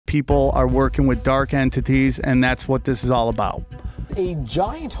people are working with dark entities, and that's what this is all about. A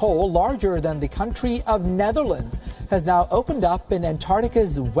giant hole larger than the country of Netherlands has now opened up in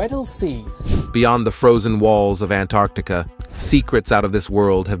Antarctica's Weddell Sea. Beyond the frozen walls of Antarctica, secrets out of this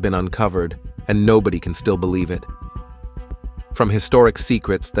world have been uncovered, and nobody can still believe it. From historic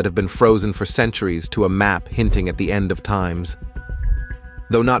secrets that have been frozen for centuries to a map hinting at the end of times.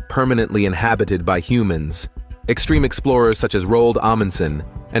 Though not permanently inhabited by humans, extreme explorers such as Roald Amundsen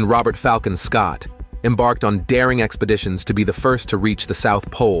and Robert Falcon Scott embarked on daring expeditions to be the first to reach the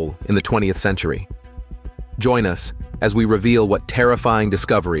South Pole in the 20th century. Join us as we reveal what terrifying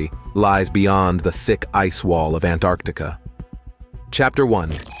discovery lies beyond the thick ice wall of Antarctica. Chapter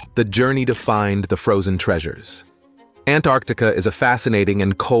 1: The Journey to Find the Frozen Treasures. Antarctica is a fascinating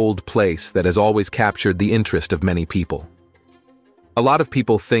and cold place that has always captured the interest of many people. A lot of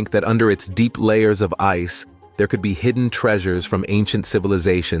people think that under its deep layers of ice, there could be hidden treasures from ancient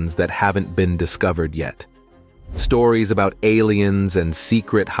civilizations that haven't been discovered yet. Stories about aliens and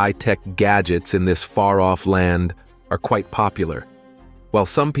secret high-tech gadgets in this far-off land are quite popular. While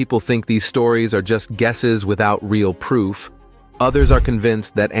some people think these stories are just guesses without real proof, others are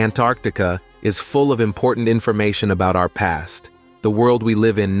convinced that Antarctica is full of important information about our past, the world we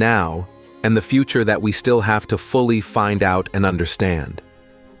live in now, and the future that we still have to fully find out and understand.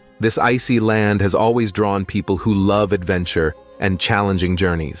 This icy land has always drawn people who love adventure and challenging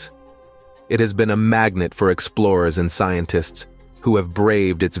journeys. It has been a magnet for explorers and scientists who have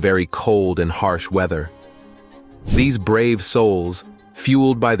braved its very cold and harsh weather. These brave souls,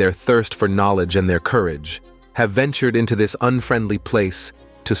 fueled by their thirst for knowledge and their courage, have ventured into this unfriendly place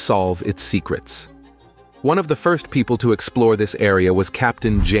to solve its secrets. One of the first people to explore this area was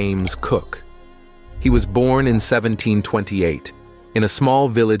Captain James Cook. He was born in 1728 in a small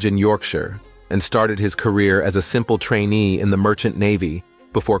village in Yorkshire and started his career as a simple trainee in the Merchant Navy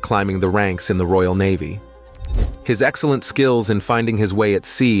before climbing the ranks in the Royal Navy. His excellent skills in finding his way at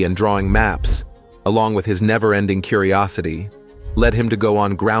sea and drawing maps, along with his never-ending curiosity, led him to go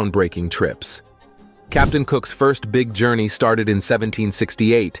on groundbreaking trips. Captain Cook's first big journey started in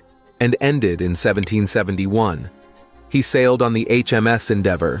 1768 and ended in 1771. He sailed on the HMS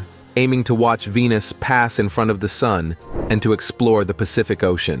Endeavour, aiming to watch Venus pass in front of the sun and to explore the Pacific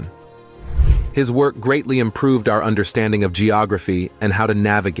Ocean. His work greatly improved our understanding of geography and how to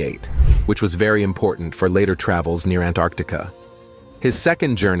navigate, which was very important for later travels near Antarctica. His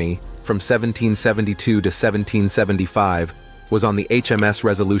second journey, from 1772 to 1775, was on the HMS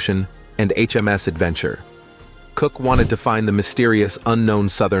Resolution and HMS Adventure. Cook wanted to find the mysterious unknown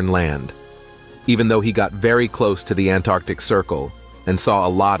southern land. Even though he got very close to the Antarctic Circle and saw a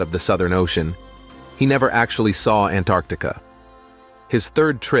lot of the Southern Ocean, he never actually saw Antarctica. His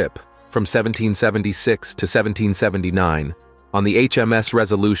third trip, from 1776 to 1779, on the HMS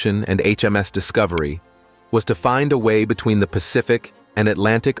Resolution and HMS Discovery, was to find a way between the Pacific and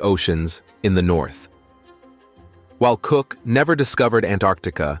Atlantic Oceans in the north. While Cook never discovered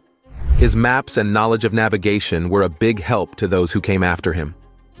Antarctica, his maps and knowledge of navigation were a big help to those who came after him.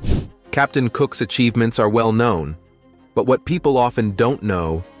 Captain Cook's achievements are well known, but what people often don't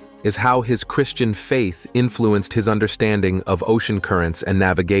know is how his Christian faith influenced his understanding of ocean currents and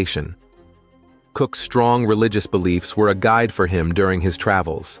navigation. Cook's strong religious beliefs were a guide for him during his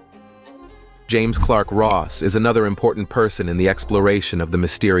travels. James Clark Ross is another important person in the exploration of the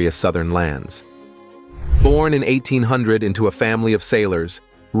mysterious southern lands. Born in 1800 into a family of sailors,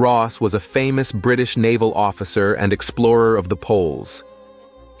 Ross was a famous British naval officer and explorer of the poles.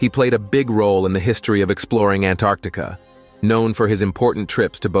 He played a big role in the history of exploring Antarctica, known for his important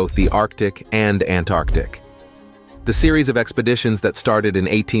trips to both the Arctic and Antarctic. The series of expeditions that started in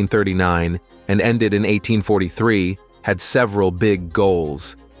 1839 and ended in 1843 had several big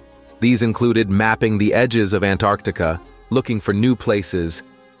goals. These included mapping the edges of Antarctica, looking for new places,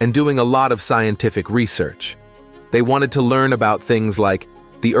 and doing a lot of scientific research. They wanted to learn about things like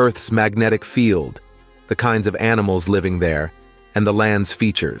the Earth's magnetic field, the kinds of animals living there, and the land's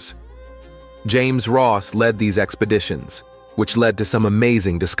features. James Ross led these expeditions, which led to some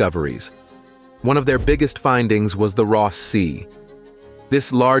amazing discoveries. One of their biggest findings was the Ross Sea.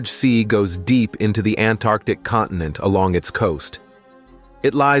 This large sea goes deep into the Antarctic continent along its coast.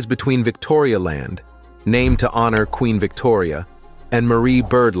 It lies between Victoria Land, named to honor Queen Victoria, and Marie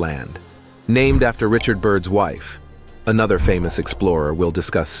Byrd Land, named after Richard Byrd's wife, another famous explorer we'll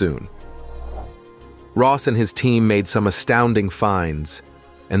discuss soon. Ross and his team made some astounding finds,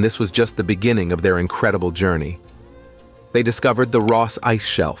 and this was just the beginning of their incredible journey. They discovered the Ross Ice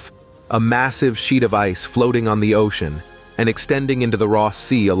Shelf, a massive sheet of ice floating on the ocean and extending into the Ross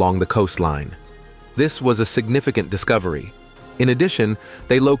Sea along the coastline. This was a significant discovery. In addition,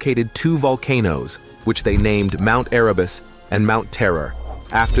 they located 2 volcanoes, which they named Mount Erebus and Mount Terror,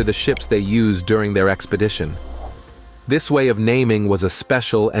 after the ships they used during their expedition. This way of naming was a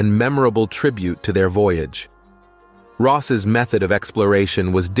special and memorable tribute to their voyage. Ross's method of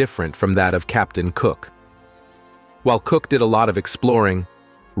exploration was different from that of Captain Cook. While Cook did a lot of exploring,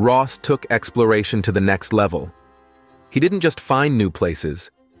 Ross took exploration to the next level. He didn't just find new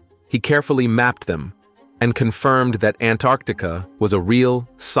places, he carefully mapped them and confirmed that Antarctica was a real,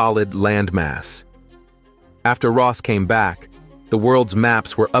 solid landmass. After Ross came back, the world's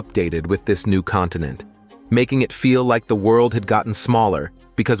maps were updated with this new continent, making it feel like the world had gotten smaller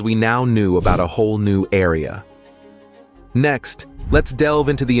because we now knew about a whole new area. Next, let's delve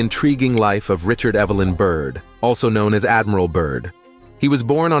into the intriguing life of Richard Evelyn Byrd, also known as Admiral Byrd. He was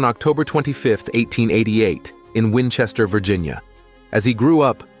born on October 25, 1888, in Winchester, Virginia. As he grew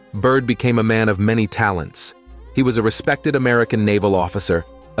up, Byrd became a man of many talents. He was a respected American naval officer,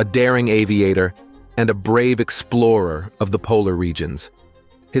 a daring aviator, and a brave explorer of the polar regions.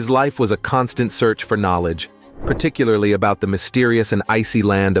 His life was a constant search for knowledge, particularly about the mysterious and icy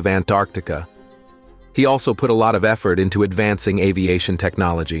land of Antarctica. He also put a lot of effort into advancing aviation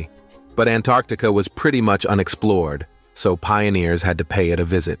technology, but Antarctica was pretty much unexplored, so pioneers had to pay it a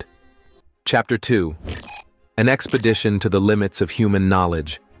visit. Chapter 2. An expedition to the limits of human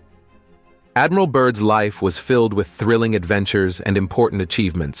knowledge. Admiral Byrd's life was filled with thrilling adventures and important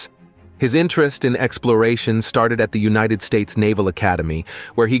achievements. His interest in exploration started at the United States Naval Academy,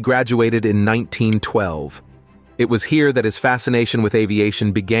 where he graduated in 1912. It was here that his fascination with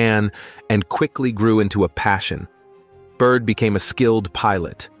aviation began and quickly grew into a passion. Byrd became a skilled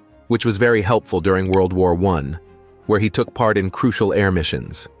pilot, which was very helpful during World War I, where he took part in crucial air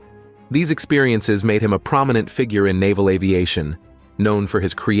missions. These experiences made him a prominent figure in naval aviation, known for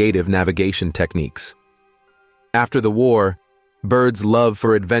his creative navigation techniques. After the war, Byrd's love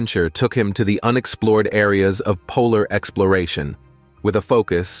for adventure took him to the unexplored areas of polar exploration, with a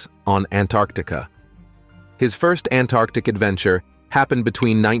focus on Antarctica. His first Antarctic adventure happened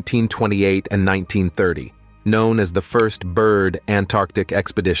between 1928 and 1930, known as the first Byrd Antarctic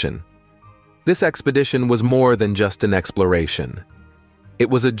Expedition. This expedition was more than just an exploration. It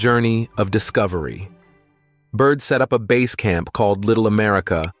was a journey of discovery. Byrd set up a base camp called Little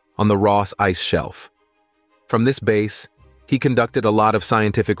America on the Ross Ice Shelf. From this base, he conducted a lot of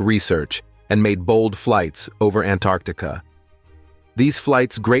scientific research and made bold flights over Antarctica. These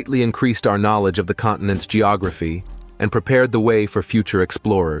flights greatly increased our knowledge of the continent's geography and prepared the way for future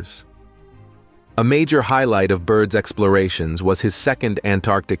explorers. A major highlight of Byrd's explorations was his second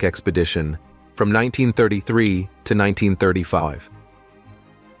Antarctic expedition from 1933 to 1935.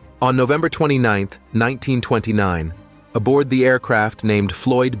 On November 29, 1929, aboard the aircraft named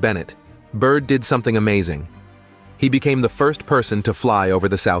Floyd Bennett, Byrd did something amazing. He became the first person to fly over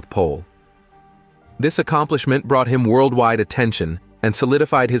the South Pole. This accomplishment brought him worldwide attention and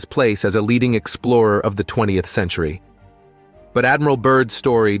solidified his place as a leading explorer of the 20th century. But Admiral Byrd's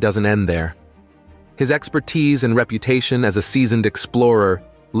story doesn't end there. His expertise and reputation as a seasoned explorer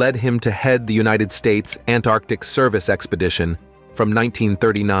led him to head the United States Antarctic Service Expedition from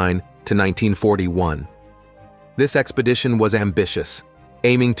 1939 to 1941. This expedition was ambitious,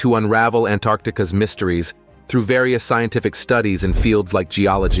 aiming to unravel Antarctica's mysteries through various scientific studies in fields like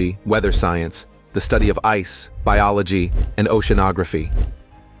geology, weather science, the study of ice, biology, and oceanography.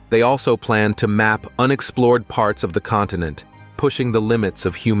 They also planned to map unexplored parts of the continent, pushing the limits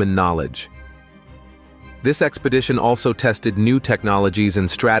of human knowledge. This expedition also tested new technologies and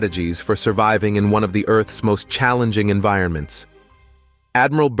strategies for surviving in one of the Earth's most challenging environments.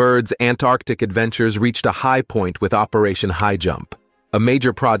 Admiral Byrd's Antarctic adventures reached a high point with Operation High Jump, a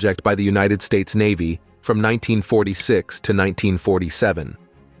major project by the United States Navy from 1946 to 1947.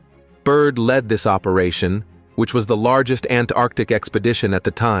 Byrd led this operation, which was the largest Antarctic expedition at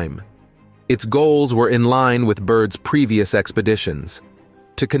the time. Its goals were in line with Byrd's previous expeditions: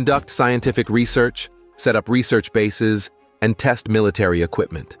 to conduct scientific research, set up research bases, and test military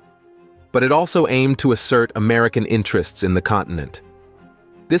equipment. But it also aimed to assert American interests in the continent.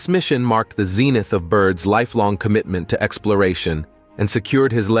 This mission marked the zenith of Byrd's lifelong commitment to exploration and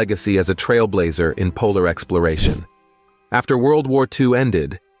secured his legacy as a trailblazer in polar exploration. After World War II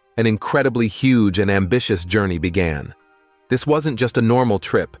ended, an incredibly huge and ambitious journey began. This wasn't just a normal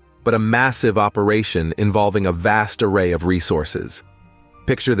trip, but a massive operation involving a vast array of resources.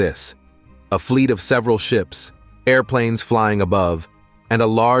 Picture this: a fleet of several ships, airplanes flying above, and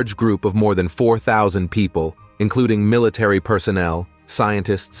a large group of more than 4,000 people, including military personnel,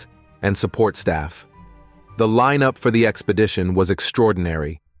 scientists, and support staff. The lineup for the expedition was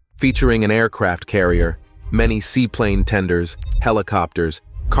extraordinary, featuring an aircraft carrier, many seaplane tenders, helicopters,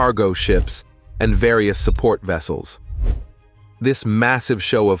 cargo ships, and various support vessels. This massive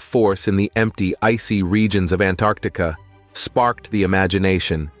show of force in the empty, icy regions of Antarctica sparked the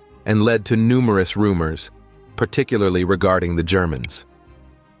imagination and led to numerous rumors, particularly regarding the Germans.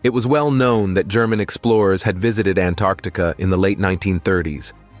 It was well known that German explorers had visited Antarctica in the late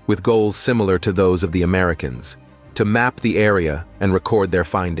 1930s, with goals similar to those of the Americans, to map the area and record their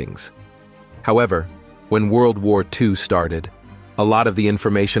findings. However, when World War II started, a lot of the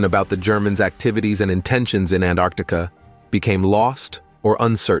information about the Germans' activities and intentions in Antarctica became lost or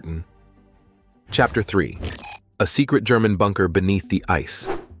uncertain. Chapter 3. A secret German bunker beneath the ice.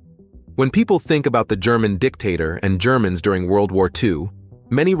 When people think about the German dictator and Germans during World War II,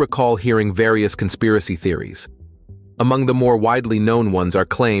 many recall hearing various conspiracy theories. Among the more widely known ones are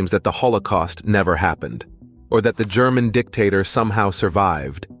claims that the Holocaust never happened, or that the German dictator somehow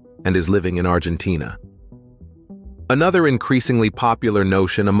survived and is living in Argentina. Another increasingly popular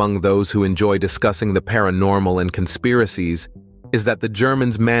notion among those who enjoy discussing the paranormal and conspiracies is that the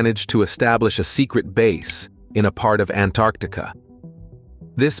Germans managed to establish a secret base in a part of Antarctica.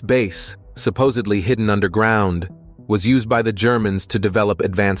 This base, supposedly hidden underground, was used by the Germans to develop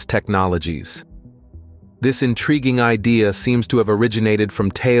advanced technologies. This intriguing idea seems to have originated from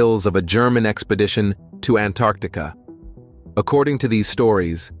tales of a German expedition to Antarctica. According to these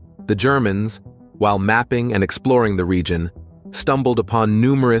stories, the Germans, while mapping and exploring the region, stumbled upon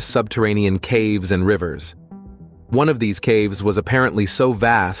numerous subterranean caves and rivers. One of these caves was apparently so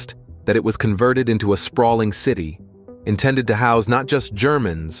vast that it was converted into a sprawling city, intended to house not just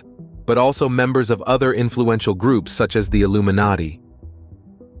Germans, but also members of other influential groups such as the Illuminati.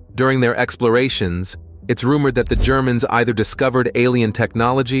 During their explorations, it's rumored that the Germans either discovered alien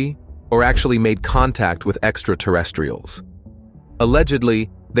technology or actually made contact with extraterrestrials.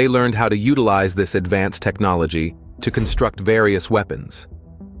 Allegedly, they learned how to utilize this advanced technology to construct various weapons.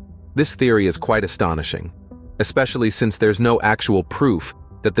 This theory is quite astonishing, especially since there's no actual proof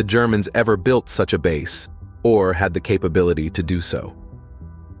that the Germans ever built such a base or had the capability to do so.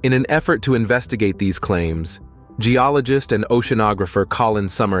 In an effort to investigate these claims, geologist and oceanographer Colin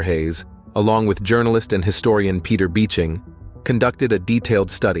Summerhays, along with journalist and historian Peter Beeching, conducted a detailed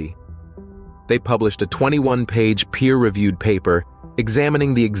study. They published a 21-page peer-reviewed paper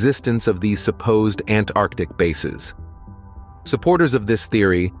examining the existence of these supposed Antarctic bases. Supporters of this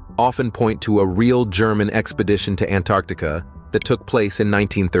theory often point to a real German expedition to Antarctica that took place in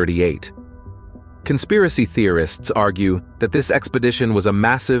 1938. Conspiracy theorists argue that this expedition was a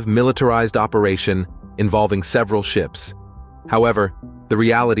massive militarized operation involving several ships. However, the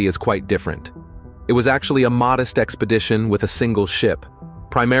reality is quite different. It was actually a modest expedition with a single ship,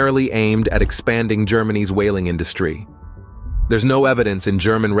 primarily aimed at expanding Germany's whaling industry. There's no evidence in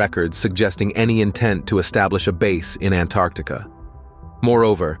German records suggesting any intent to establish a base in Antarctica.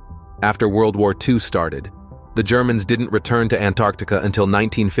 Moreover, after World War II started, the Germans didn't return to Antarctica until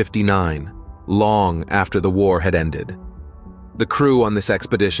 1959, long after the war had ended. The crew on this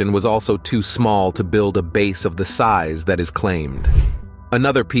expedition was also too small to build a base of the size that is claimed.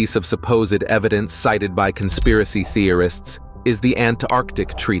 Another piece of supposed evidence cited by conspiracy theorists is the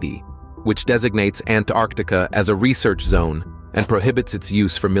Antarctic Treaty, which designates Antarctica as a research zone and prohibits its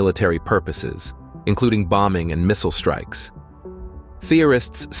use for military purposes, including bombing and missile strikes.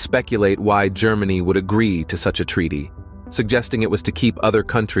 Theorists speculate why Germany would agree to such a treaty, suggesting it was to keep other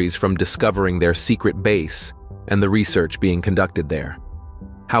countries from discovering their secret base and the research being conducted there.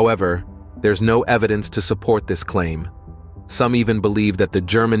 However, there's no evidence to support this claim. Some even believe that the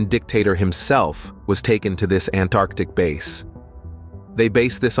German dictator himself was taken to this Antarctic base. They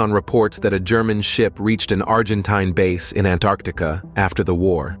base this on reports that a German ship reached an Argentine base in Antarctica after the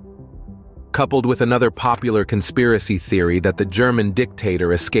war. Coupled with another popular conspiracy theory that the German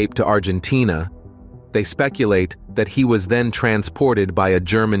dictator escaped to Argentina, they speculate that he was then transported by a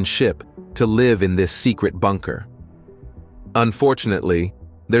German ship to live in this secret bunker. Unfortunately,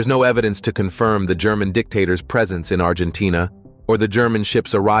 there's no evidence to confirm the German dictator's presence in Argentina or the German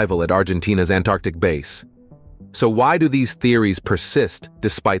ship's arrival at Argentina's Antarctic base. So why do these theories persist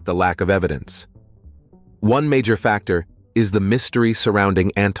despite the lack of evidence? One major factor is the mystery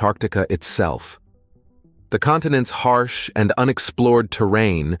surrounding Antarctica itself. The continent's harsh and unexplored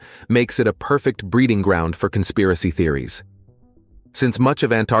terrain makes it a perfect breeding ground for conspiracy theories. Since much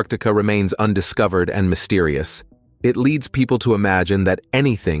of Antarctica remains undiscovered and mysterious, it leads people to imagine that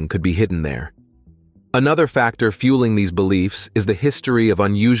anything could be hidden there. Another factor fueling these beliefs is the history of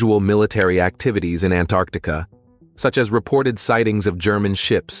unusual military activities in Antarctica, such as reported sightings of German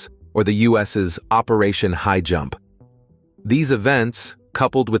ships or the US's Operation High Jump. These events,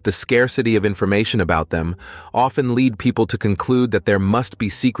 coupled with the scarcity of information about them, often lead people to conclude that there must be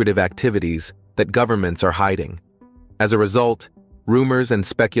secretive activities that governments are hiding. As a result, rumors and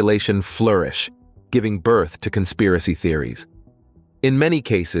speculation flourish, giving birth to conspiracy theories. In many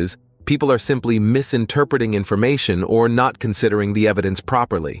cases, people are simply misinterpreting information or not considering the evidence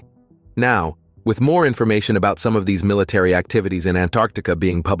properly. Now, with more information about some of these military activities in Antarctica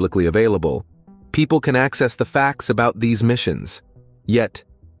being publicly available, people can access the facts about these missions. Yet,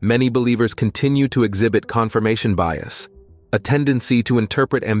 many believers continue to exhibit confirmation bias, a tendency to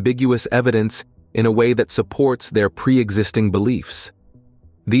interpret ambiguous evidence in a way that supports their pre-existing beliefs.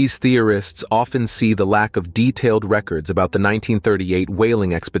 These theorists often see the lack of detailed records about the 1938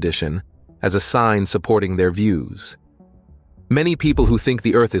 whaling expedition as a sign supporting their views. Many people who think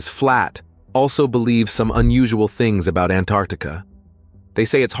the Earth is flat also believe some unusual things about Antarctica. They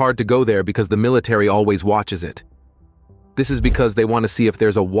say it's hard to go there because the military always watches it. This is because they want to see if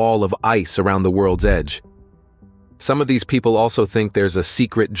there's a wall of ice around the world's edge. Some of these people also think there's a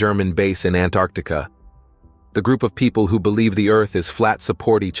secret German base in Antarctica. The group of people who believe the Earth is flat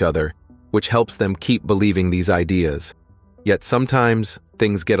support each other, which helps them keep believing these ideas. Yet sometimes,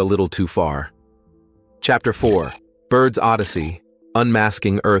 things get a little too far. Chapter 4. Bird's Odyssey,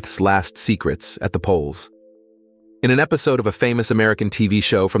 Unmasking Earth's Last Secrets at the Poles. In an episode of a famous American TV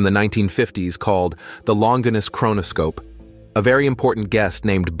show from the 1950s called The Longinus Chronoscope, a very important guest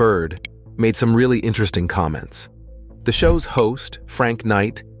named Bird made some really interesting comments. The show's host, Frank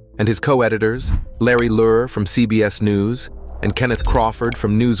Knight, and his co-editors, Larry Luhr from CBS News and Kenneth Crawford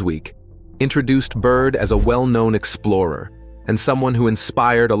from Newsweek, introduced Bird as a well-known explorer and someone who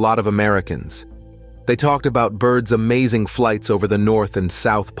inspired a lot of Americans. They talked about Bird's amazing flights over the North and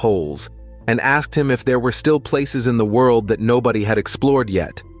South Poles and asked him if there were still places in the world that nobody had explored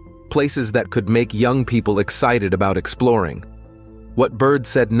yet, places that could make young people excited about exploring. What Bird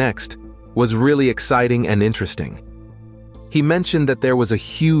said next was really exciting and interesting. He mentioned that there was a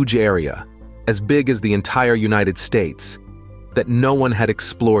huge area, as big as the entire United States, that no one had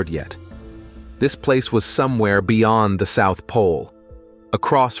explored yet. This place was somewhere beyond the South Pole,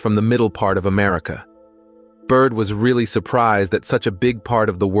 across from the middle part of America. Bird was really surprised that such a big part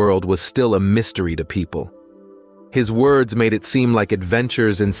of the world was still a mystery to people. His words made it seem like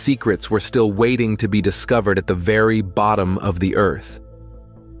adventures and secrets were still waiting to be discovered at the very bottom of the Earth.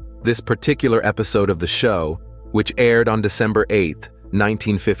 This particular episode of the show, which aired on December 8,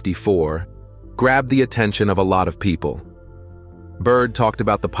 1954, grabbed the attention of a lot of people. Bird talked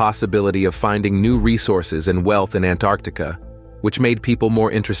about the possibility of finding new resources and wealth in Antarctica, which made people more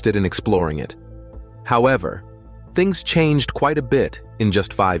interested in exploring it. However, things changed quite a bit in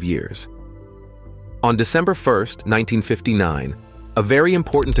just 5 years. On December 1, 1959, a very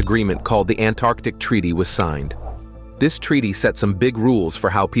important agreement called the Antarctic Treaty was signed. This treaty set some big rules for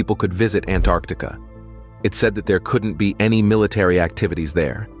how people could visit Antarctica. It said that there couldn't be any military activities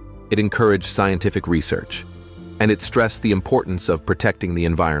there. It encouraged scientific research. And it stressed the importance of protecting the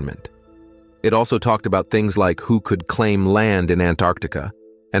environment. It also talked about things like who could claim land in Antarctica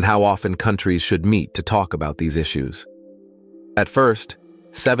and how often countries should meet to talk about these issues. At first,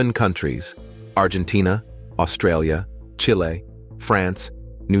 7 countries, Argentina, Australia, Chile, France,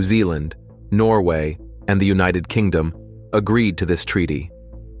 New Zealand, Norway, and the United Kingdom, agreed to this treaty.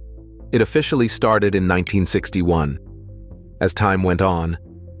 It officially started in 1961. As time went on,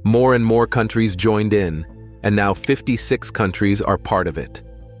 more and more countries joined in, and now 56 countries are part of it.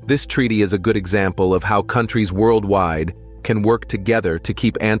 This treaty is a good example of how countries worldwide can work together to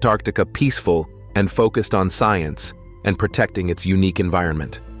keep Antarctica peaceful and focused on science and protecting its unique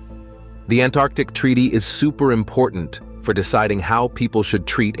environment. The Antarctic Treaty is super important for deciding how people should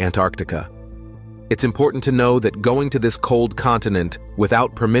treat Antarctica. It's important to know that going to this cold continent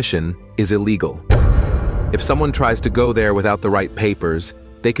without permission is illegal. If someone tries to go there without the right papers,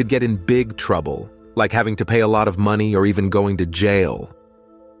 they could get in big trouble, like having to pay a lot of money or even going to jail.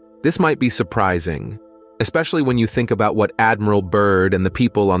 This might be surprising, especially when you think about what Admiral Byrd and the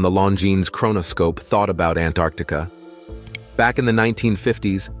people on the Longinus Chronoscope thought about Antarctica. Back in the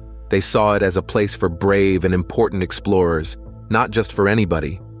 1950s, they saw it as a place for brave and important explorers, not just for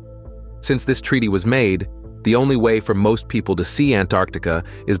anybody. Since this treaty was made, the only way for most people to see Antarctica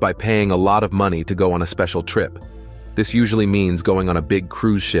is by paying a lot of money to go on a special trip. This usually means going on a big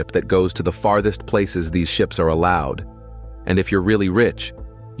cruise ship that goes to the farthest places these ships are allowed. And if you're really rich,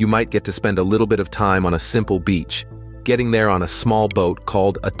 you might get to spend a little bit of time on a simple beach, getting there on a small boat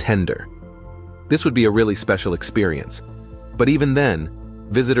called a tender. This would be a really special experience. But even then,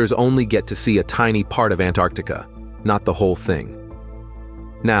 visitors only get to see a tiny part of Antarctica, not the whole thing.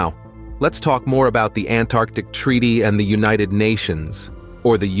 Now, let's talk more about the Antarctic Treaty and the United Nations,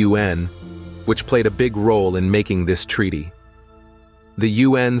 or the UN, which played a big role in making this treaty. The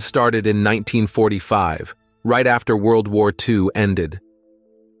UN started in 1945, right after World War II ended.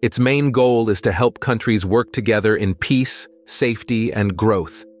 Its main goal is to help countries work together in peace, safety, and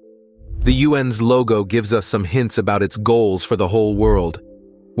growth. The UN's logo gives us some hints about its goals for the whole world.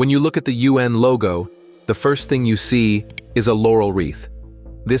 When you look at the UN logo, the first thing you see is a laurel wreath.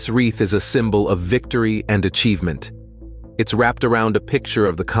 This wreath is a symbol of victory and achievement. It's wrapped around a picture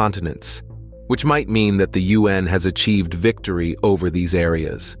of the continents, which might mean that the UN has achieved victory over these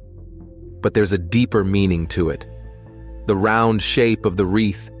areas. But there's a deeper meaning to it. The round shape of the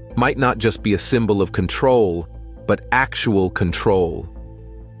wreath might not just be a symbol of control, but actual control.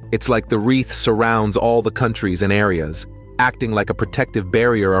 It's like the wreath surrounds all the countries and areas, acting like a protective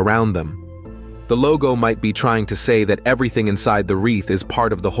barrier around them. The logo might be trying to say that everything inside the wreath is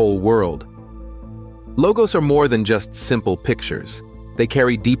part of the whole world. Logos are more than just simple pictures. They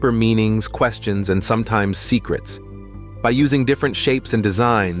carry deeper meanings, questions, and sometimes secrets. By using different shapes and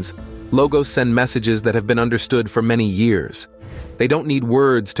designs, logos send messages that have been understood for many years. They don't need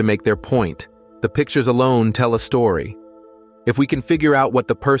words to make their point. The pictures alone tell a story. If we can figure out what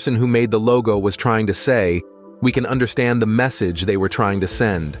the person who made the logo was trying to say, we can understand the message they were trying to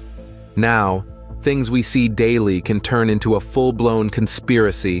send. Now, things we see daily can turn into a full-blown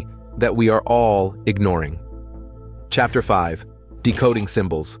conspiracy that we are all ignoring. Chapter 5. Decoding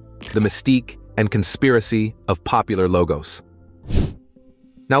Symbols, the Mystique and Conspiracy of Popular Logos.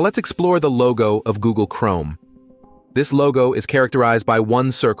 Now let's explore the logo of Google Chrome. This logo is characterized by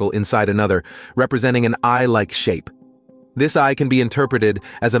one circle inside another, representing an eye-like shape. This eye can be interpreted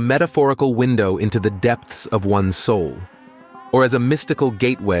as a metaphorical window into the depths of one's soul, or as a mystical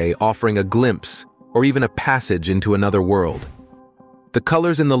gateway offering a glimpse or even a passage into another world. The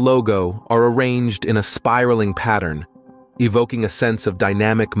colors in the logo are arranged in a spiraling pattern, evoking a sense of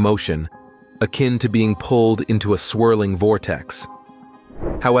dynamic motion, akin to being pulled into a swirling vortex.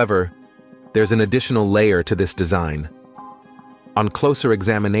 However, there's an additional layer to this design. On closer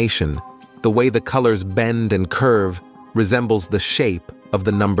examination, the way the colors bend and curve resembles the shape of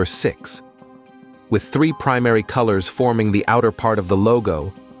the number 6. With 3 primary colors forming the outer part of the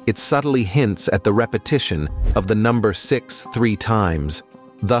logo, it subtly hints at the repetition of the number 6 3 times,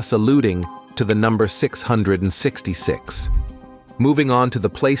 thus alluding to the number 666. Moving on to the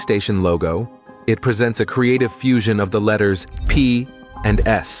PlayStation logo, it presents a creative fusion of the letters P and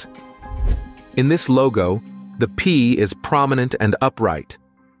S. In this logo, the P is prominent and upright,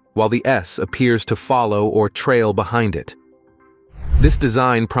 while the S appears to follow or trail behind it. This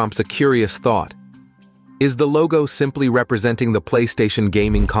design prompts a curious thought. Is the logo simply representing the PlayStation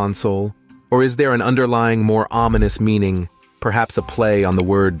gaming console, or is there an underlying, more ominous meaning, perhaps a play on the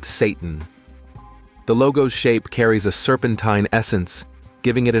word Satan? The logo's shape carries a serpentine essence,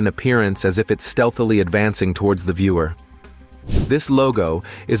 giving it an appearance as if it's stealthily advancing towards the viewer. This logo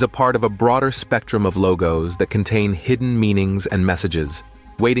is a part of a broader spectrum of logos that contain hidden meanings and messages,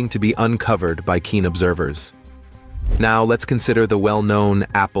 waiting to be uncovered by keen observers. Now let's consider the well-known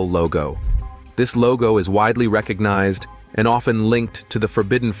Apple logo. This logo is widely recognized and often linked to the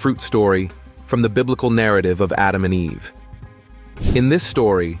forbidden fruit story from the biblical narrative of Adam and Eve. In this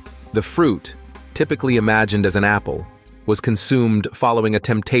story, the fruit, typically imagined as an apple, was consumed following a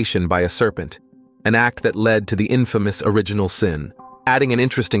temptation by a serpent, an act that led to the infamous original sin. Adding an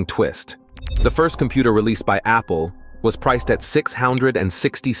interesting twist, the first computer released by Apple was priced at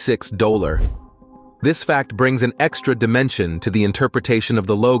 $666. This fact brings an extra dimension to the interpretation of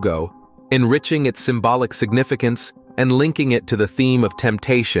the logo, enriching its symbolic significance and linking it to the theme of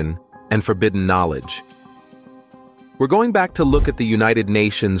temptation and forbidden knowledge. We're going back to look at the United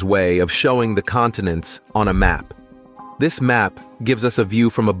Nations way of showing the continents on a map. This map gives us a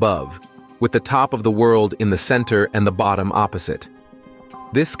view from above, with the top of the world in the center and the bottom opposite.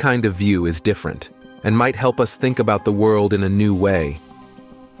 This kind of view is different and might help us think about the world in a new way.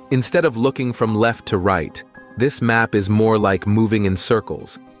 Instead of looking from left to right, this map is more like moving in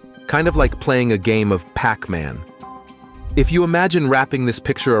circles, kind of like playing a game of Pac-Man. If you imagine wrapping this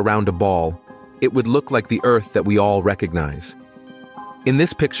picture around a ball, it would look like the Earth that we all recognize. In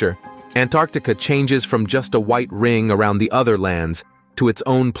this picture, Antarctica changes from just a white ring around the other lands to its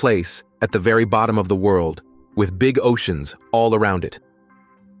own place at the very bottom of the world, with big oceans all around it.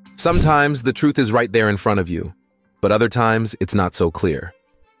 Sometimes the truth is right there in front of you, but other times it's not so clear.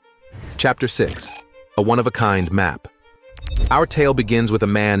 Chapter 6. A one-of-a-kind map. Our tale begins with a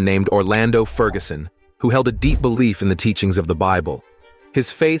man named Orlando Ferguson, who held a deep belief in the teachings of the Bible.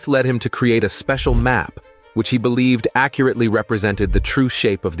 His faith led him to create a special map, which he believed accurately represented the true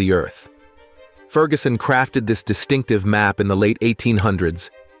shape of the Earth. Ferguson crafted this distinctive map in the late 1800s,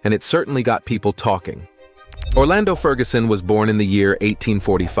 and it certainly got people talking. Orlando Ferguson was born in the year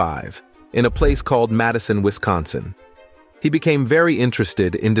 1845, in a place called Madison, Wisconsin. He became very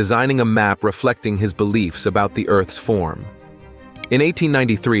interested in designing a map reflecting his beliefs about the Earth's form. In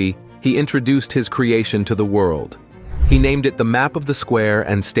 1893, he introduced his creation to the world. He named it the Map of the Square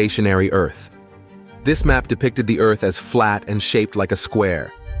and Stationary Earth. This map depicted the Earth as flat and shaped like a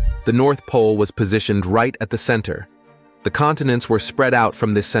square. The North Pole was positioned right at the center. The continents were spread out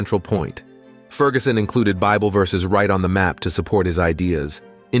from this central point. Ferguson included Bible verses right on the map to support his ideas,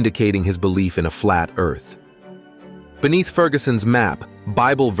 indicating his belief in a flat Earth. Beneath Ferguson's map,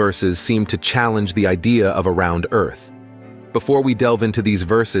 Bible verses seemed to challenge the idea of a round Earth. Before we delve into these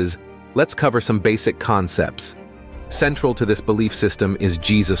verses, let's cover some basic concepts. Central to this belief system is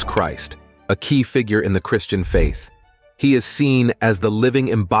Jesus Christ, a key figure in the Christian faith. He is seen as the living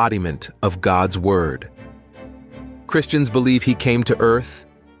embodiment of God's Word. Christians believe he came to earth,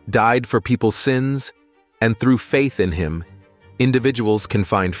 died for people's sins, and through faith in him, individuals can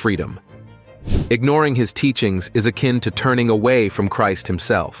find freedom. Ignoring his teachings is akin to turning away from Christ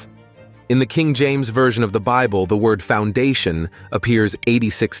himself. In the King James Version of the Bible, the word foundation appears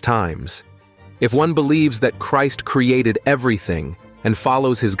 86 times. If one believes that Christ created everything and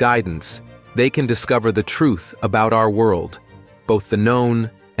follows his guidance, they can discover the truth about our world, both the known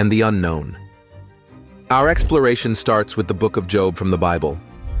and the unknown. Our exploration starts with the book of Job from the Bible.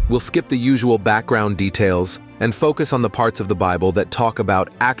 We'll skip the usual background details and focus on the parts of the Bible that talk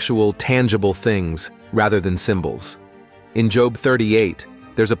about actual, tangible things rather than symbols. In Job 38,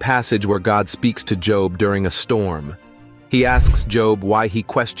 there's a passage where God speaks to Job during a storm. He asks Job why he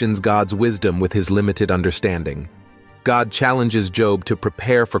questions God's wisdom with his limited understanding. God challenges Job to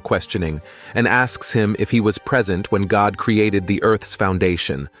prepare for questioning and asks him if he was present when God created the earth's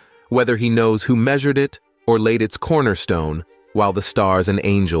foundation, whether he knows who measured it or laid its cornerstone while the stars and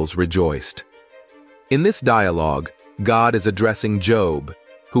angels rejoiced. In this dialogue, God is addressing Job,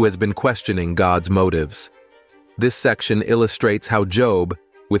 who has been questioning God's motives. This section illustrates how Job,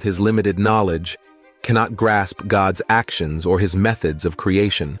 with his limited knowledge, cannot grasp God's actions or his methods of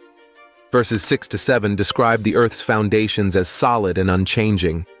creation. Verses 6 to 7 describe the earth's foundations as solid and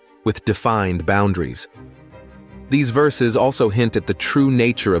unchanging, with defined boundaries. These verses also hint at the true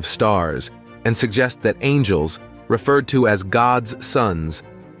nature of stars and suggest that angels, referred to as God's sons,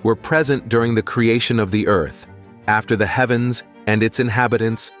 were present during the creation of the earth, after the heavens and its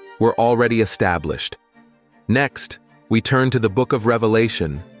inhabitants were already established. Next, we turn to the book of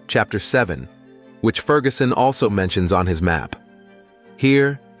Revelation, chapter 7, which Ferguson also mentions on his map.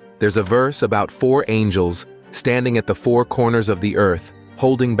 Here, there's a verse about 4 angels standing at the 4 corners of the earth,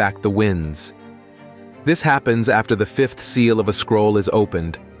 holding back the winds. This happens after the 5th seal of a scroll is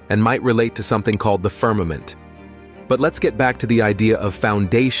opened and might relate to something called the firmament. But let's get back to the idea of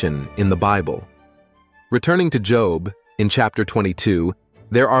foundation in the Bible. Returning to Job, in chapter 22,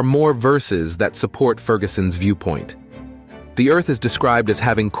 there are more verses that support Ferguson's viewpoint. The earth is described as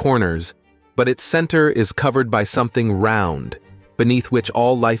having corners, but its center is covered by something round, beneath which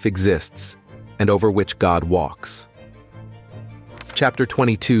all life exists, and over which God walks. Chapter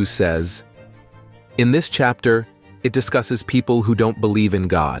 22 says, in this chapter, it discusses people who don't believe in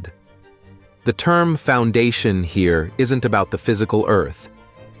God. The term foundation here isn't about the physical earth.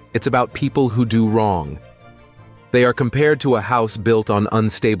 It's about people who do wrong. They are compared to a house built on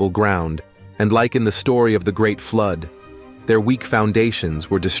unstable ground, and like in the story of the Great Flood, their weak foundations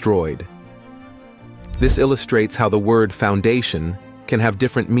were destroyed. This illustrates how the word foundation can have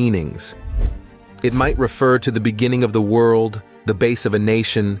different meanings. It might refer to the beginning of the world, the base of a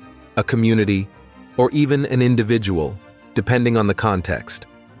nation, a community, or even an individual, depending on the context.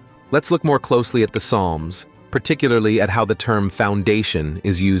 Let's look more closely at the Psalms, particularly at how the term foundation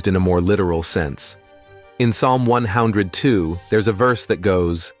is used in a more literal sense. In Psalm 102, there's a verse that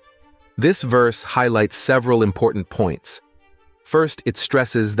goes, this verse highlights several important points. First, it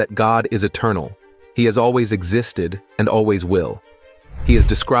stresses that God is eternal. He has always existed and always will. He is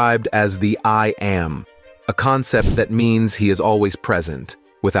described as the I Am, a concept that means he is always present,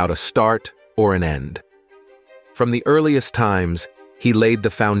 without a start or an end. From the earliest times, he laid the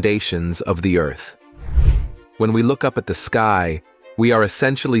foundations of the earth. When we look up at the sky, we are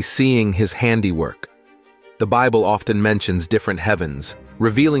essentially seeing his handiwork. The Bible often mentions different heavens,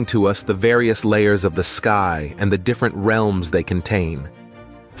 revealing to us the various layers of the sky and the different realms they contain.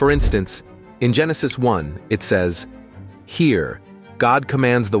 For instance, in Genesis 1, it says, here, God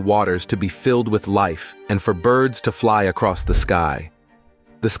commands the waters to be filled with life and for birds to fly across the sky.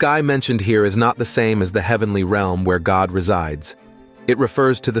 The sky mentioned here is not the same as the heavenly realm where God resides. It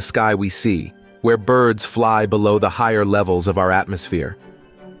refers to the sky we see, where birds fly below the higher levels of our atmosphere.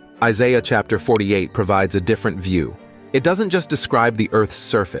 Isaiah chapter 48 provides a different view. It doesn't just describe the Earth's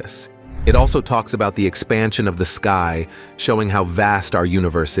surface. It also talks about the expansion of the sky, showing how vast our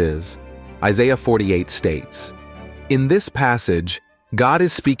universe is. Isaiah 48 states, "In this passage, God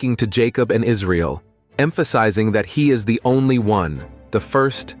is speaking to Jacob and Israel, emphasizing that he is the only one, the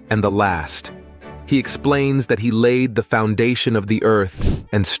first and the last. He explains that he laid the foundation of the earth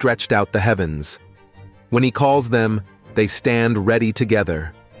and stretched out the heavens. When he calls them, they stand ready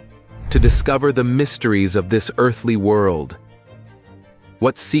together to discover the mysteries of this earthly world.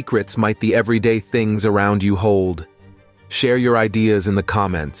 What secrets might the everyday things around you hold? Share your ideas in the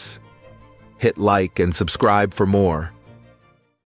comments. Hit like and subscribe for more.